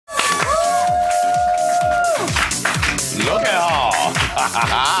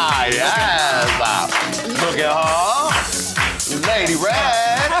Yes. Look at her. Lady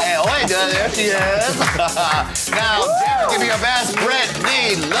Red. And wait, there she is. Now, Derrick, give me your best.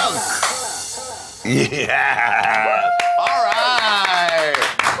 Britney, look. Yeah. All right.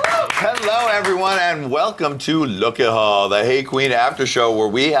 Hello, everyone, and welcome to Look at Her, the Hey Qween after show where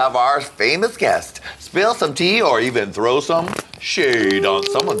we have our famous guest spill some tea or even throw some shade on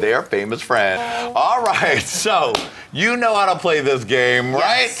some of their famous friend. All right, so you know how to play this game,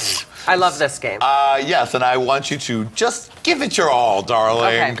 right? Yes. I love this game. Yes, and I want you to just give it your all,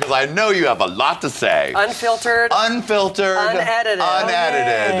 darling, because I know you have a lot to say. Unfiltered. Unfiltered. Unedited.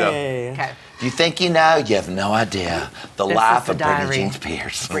 Unedited. Okay. You think you know, you have no idea. The This life is the of diary. Britney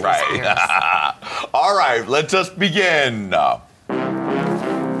Spears. Britney Right. All right, let's just begin. Look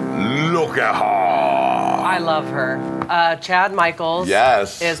at her. I love her. Chad Michaels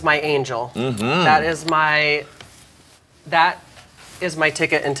is my angel. Mm-hmm. That is my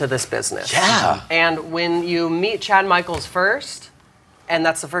ticket into this business. Yeah. And when you meet Chad Michaels first, and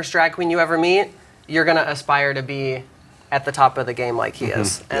that's the first drag queen you ever meet, you're gonna aspire to be at the top of the game like he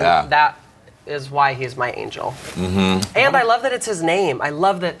is. And that is why he's my angel. Mm-hmm. And I love that it's his name. I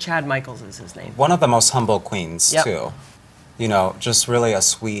love that Chad Michaels is his name. One of the most humble queens, too. You know, just really a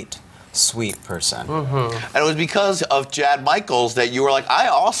sweet, sweet person. Mm-hmm. And it was because of Chad Michaels that you were like, I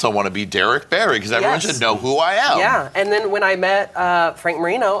also want to be Derrick Berry, because everyone should know who I am. Yeah, and then when I met Frank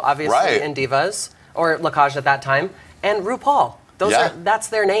Marino, obviously in Divas, or La Cage at that time, and Rupaul. That's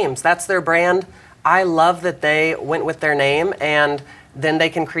their names, that's their brand. I love that they went with their name, and then they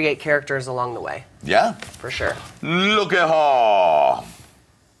can create characters along the way. Yeah. For sure. Look at her.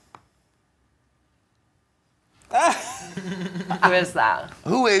 Who is that?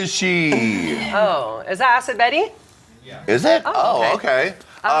 Who is she? Oh, is that Acid Betty? Yeah. Is it? Oh, okay.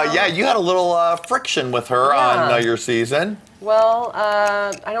 Yeah, you had a little friction with her on your season. Well,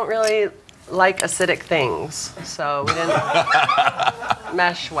 I don't really like acidic things, so we didn't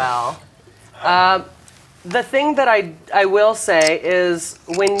mesh well. The thing that I will say is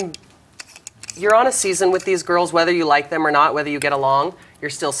when you're on a season with these girls, whether you like them or not, whether you get along, you're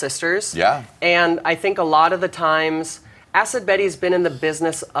still sisters. Yeah. And I think a lot of the times, Acid Betty's been in the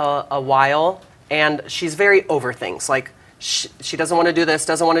business a while, and she's very over things. Like, she doesn't want to do this,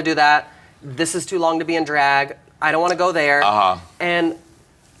 doesn't want to do that. This is too long to be in drag. I don't want to go there. And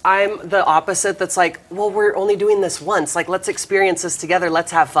I'm the opposite that's like, well, we're only doing this once. Like, let's experience this together.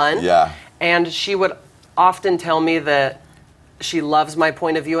 Let's have fun. Yeah. And she would often tell me that she loves my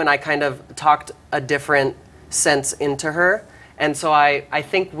point of view, and I kind of talked a different sense into her. And so I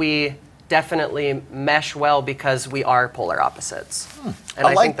think we definitely mesh well because we are polar opposites. And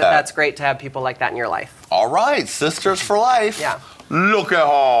I think that that's great to have people like that in your life. All right, sisters for life. Yeah. Look at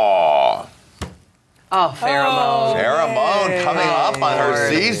her. Oh, Pheromone. Pheromone coming up on her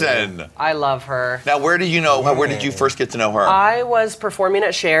season. I love her. Now, where did you first get to know her? I was performing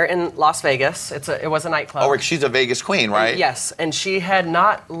at Cher in Las Vegas. It was a nightclub. Oh, she's a Vegas queen, right? Yes, and she had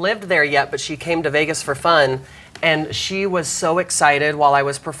not lived there yet, but she came to Vegas for fun. And she was so excited while I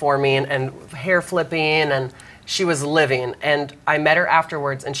was performing and hair flipping, and she was living. And I met her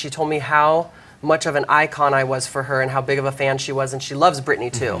afterwards, and she told me how much of an icon I was for her and how big of a fan she was, and she loves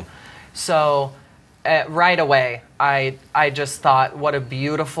Britney too. So right away, I just thought, what a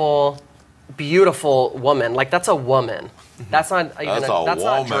beautiful, beautiful woman. Like, that's a woman. That's not even that's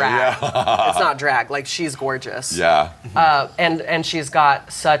not drag. It's not drag. Like, she's gorgeous. Yeah. And she's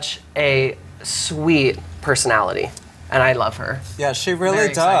got such a sweet personality, and I love her. Yeah, she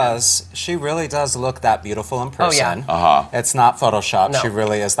really does. She really does look that beautiful in person. Oh, yeah. It's not Photoshop. No. She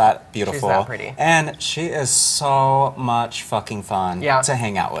really is that beautiful. She's that pretty. And she is so much fucking fun to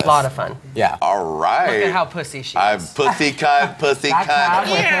hang out with. A lot of fun. Yeah. All right. Look at how pussy she is. I'm pussy cunt, pussy That cat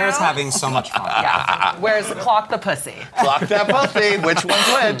cunt. with her is having so much fun. Yeah. Where's Clock the Pussy? Clock that pussy. Which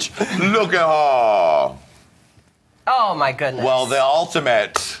one's which? Look at her. Oh my goodness. Well, the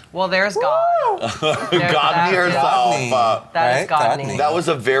ultimate. Well, there's God. Godney herself. That is Godney. That was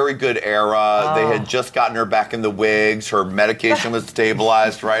a very good era. They had just gotten her back in the wigs. Her medication was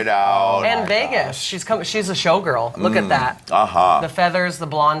stabilized right out. And Vegas. She's a showgirl. Look at that. The feathers, the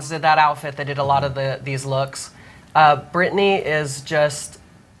blondes did that outfit. They did a lot of these looks. Britney is just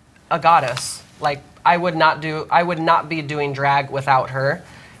a goddess. Like, I would not be doing drag without her.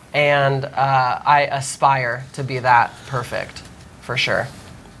 And I aspire to be that perfect, for sure.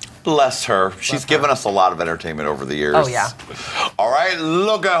 Bless her. She's given us a lot of entertainment over the years. Oh, yeah. All right,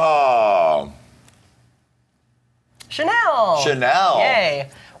 look at her. Chanel. Chanel. Yay.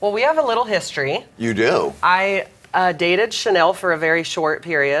 Well, we have a little history. You do. I dated Chanel for a very short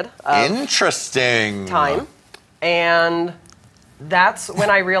period of Interesting. time. And that's when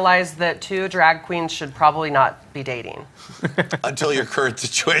I realized that two drag queens should probably not be dating. Until your current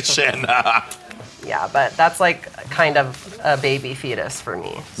situation. Yeah, but that's like kind of a baby fetus for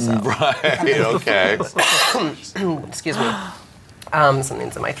me. So. Right, okay. Excuse me.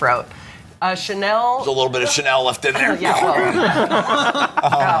 Something's in my throat. Chanel. There's a little bit of Chanel left in there. Yeah, well. Oh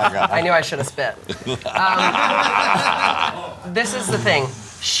my God. I knew I should have spit. This is the thing.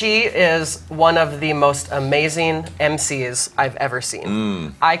 She is one of the most amazing MCs I've ever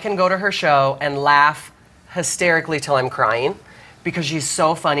seen. I can go to her show and laugh hysterically till I'm crying because she's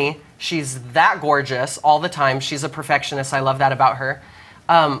so funny. She's that gorgeous all the time. She's a perfectionist. I love that about her.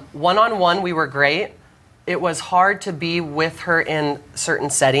 One-on-one, we were great. It was hard to be with her in certain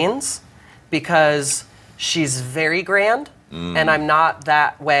settings because she's very grand, and I'm not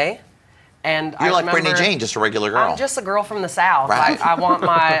that way. And You're like remember, Britney Jane, just a regular girl. I'm just a girl from the South. Right. I want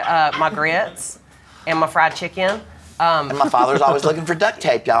my my grits and my fried chicken. And my father's always looking for duct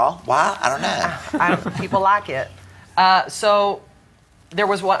tape, y'all. Why? I don't know. People like it. So there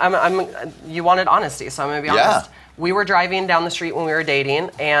was one. You wanted honesty, so I'm gonna be honest. Yeah. We were driving down the street when we were dating,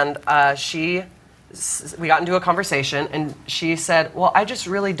 and we got into a conversation, and she said, "Well, I just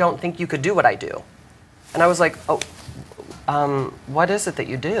really don't think you could do what I do." And I was like, "Oh, what is it that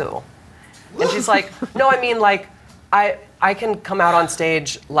you do?" And she's like, "No, I mean, like, I can come out on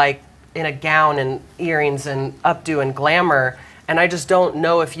stage like in a gown and earrings and updo and glamour, and I just don't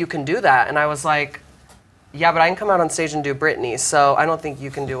know if you can do that." And I was like, "Yeah, but I can come out on stage and do Britney, so I don't think you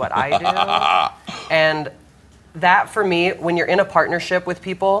can do what I do." And that, for me, when you're in a partnership with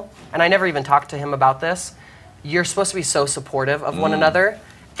people, and I never even talked to him about this, you're supposed to be so supportive of one another,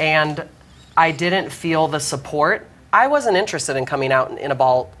 and I didn't feel the support. I wasn't interested in coming out in a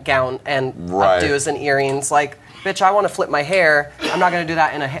ball gown and updos and earrings. Like, bitch, I want to flip my hair. I'm not going to do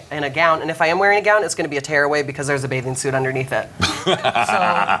that in a gown. And if I am wearing a gown, it's going to be a tearaway because there's a bathing suit underneath it. So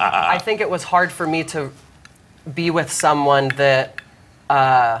I think it was hard for me to be with someone that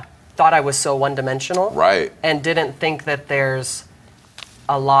thought I was so one-dimensional. Right. And didn't think that there's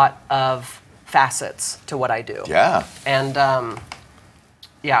a lot of facets to what I do. Yeah. And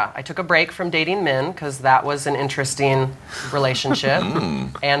yeah, I took a break from dating men because that was an interesting relationship.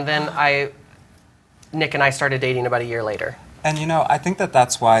 And then Nick and I started dating about a year later. And you know, I think that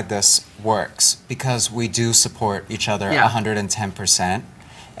that's why this works, because we do support each other 110%,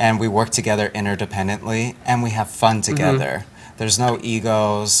 and we work together interdependently, and we have fun together. There's no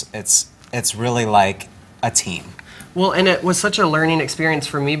egos. It's really like a team. Well, and it was such a learning experience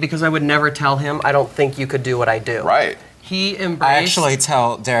for me because I would never tell him, I don't think you could do what I do. Right. He embraced... I actually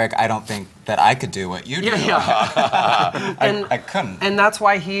tell Derrick, I don't think that I could do what you do. I couldn't. And that's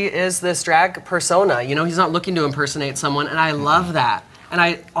why he is this drag persona. You know, he's not looking to impersonate someone, and I love that. And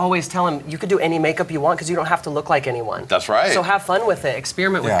I always tell him, you could do any makeup you want because you don't have to look like anyone. That's right. So have fun with it.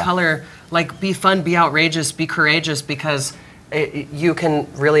 Experiment with color. Like, be fun, be outrageous, be courageous, because you can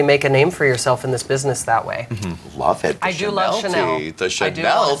really make a name for yourself in this business that way. Love it. I do love Chanel. The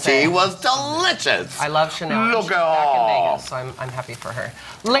Chanel tea was delicious. I love Chanel. Look She's at back in her. Vegas, so I'm happy for her.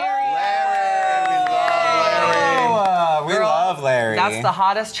 Larry! We love Larry. That's the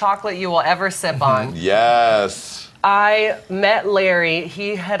hottest chocolate you will ever sip on. Yes. I met Larry.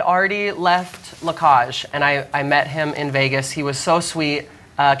 He had already left La Cage, and I met him in Vegas. He was so sweet.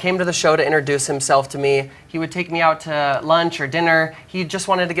 Came to the show to introduce himself to me. He would take me out to lunch or dinner. He just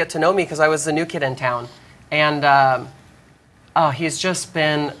wanted to get to know me because I was the new kid in town. And he's just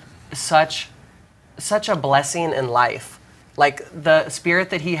been such a blessing in life. Like, the spirit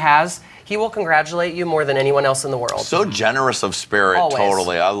that he has, he will congratulate you more than anyone else in the world. So generous of spirit, Always.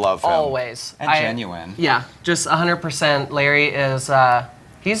 totally. I love him. Always. And genuine. Yeah, just 100%. Larry is,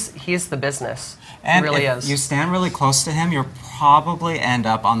 he's the business. And he really if is. you stand really close to him, you'll probably end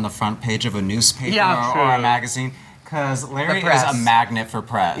up on the front page of a newspaper or a magazine, because Larry is a magnet for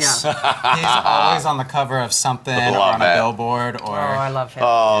press. Yeah. He's always on the cover of something or on a billboard. Or I love him.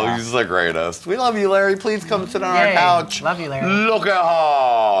 Oh, he's the greatest. We love you, Larry. Please come sit on our couch. Love you, Larry. Look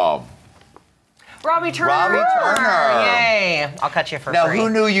at him. Robbie Turner. Robbie Turner. Yay. I'll cut you for Now, free. who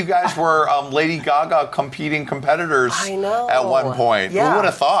knew you guys were Lady Gaga competing competitors I know. at one point? Yeah. Who would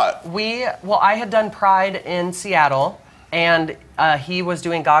have thought? Well, I had done Pride in Seattle, and he was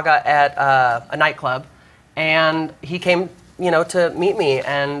doing Gaga at a nightclub, and he came, to meet me,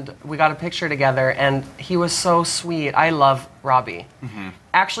 and we got a picture together, and he was so sweet. I love Robbie.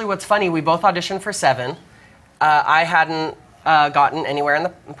 Actually, what's funny, we both auditioned for 7. I hadn't gotten anywhere in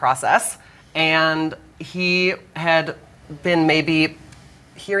the process, and he had been maybe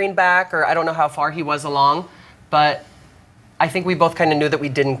hearing back, or I don't know how far he was along, but I think we both kind of knew that we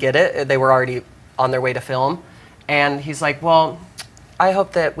didn't get it. They were already on their way to film. And he's like, well, I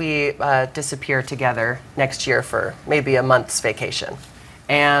hope that we disappear together next year for maybe a month's vacation.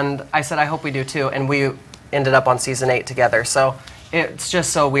 And I said, I hope we do too. And we ended up on season 8 together. So it's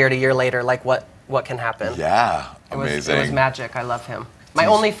just so weird a year later, like what can happen. Yeah, amazing. It was magic. I love him. My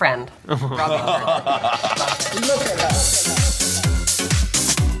only friend. Robbie. Look at us.